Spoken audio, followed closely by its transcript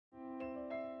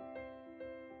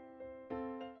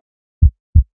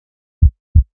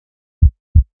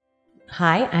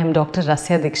Hi, I am Dr.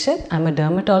 Rasya Dixit. I am a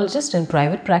dermatologist in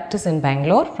private practice in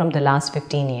Bangalore from the last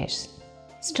 15 years.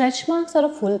 Stretch marks are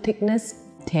a full thickness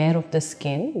tear of the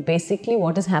skin. Basically,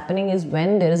 what is happening is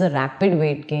when there is a rapid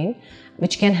weight gain,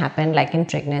 which can happen like in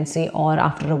pregnancy or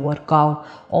after a workout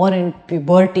or in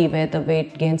puberty where the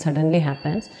weight gain suddenly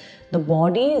happens,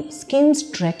 the skin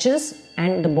stretches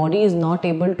and the body is not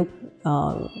able to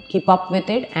keep up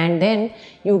with it, and then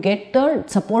you get the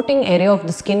supporting area of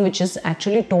the skin which is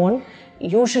actually toned.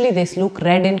 Usually they look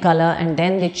red in color and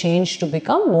then they change to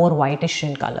become more whitish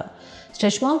in color.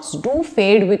 Stretch marks do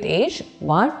fade with age,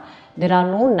 but there are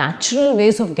no natural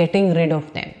ways of getting rid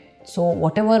of them. So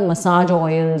whatever massage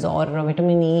oils or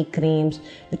vitamin E creams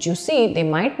which you see, they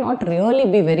might not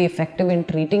really be very effective in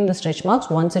treating the stretch marks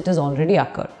once it has already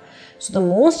occurred. So the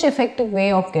most effective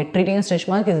way of treating a stretch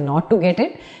mark is not to get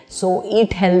it. So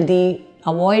eat healthy,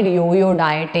 avoid yo-yo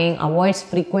dieting, avoid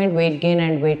frequent weight gain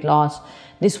and weight loss.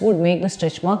 This would make the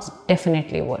stretch marks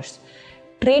definitely worse.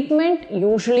 Treatment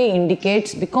usually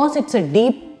indicates, because it's a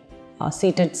deep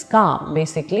seated scar,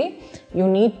 basically, you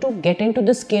need to get into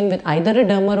the skin with either a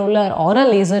dermaroller or a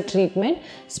laser treatment.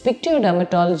 Speak to your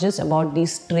dermatologist about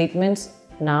these treatments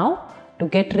now to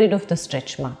get rid of the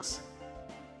stretch marks.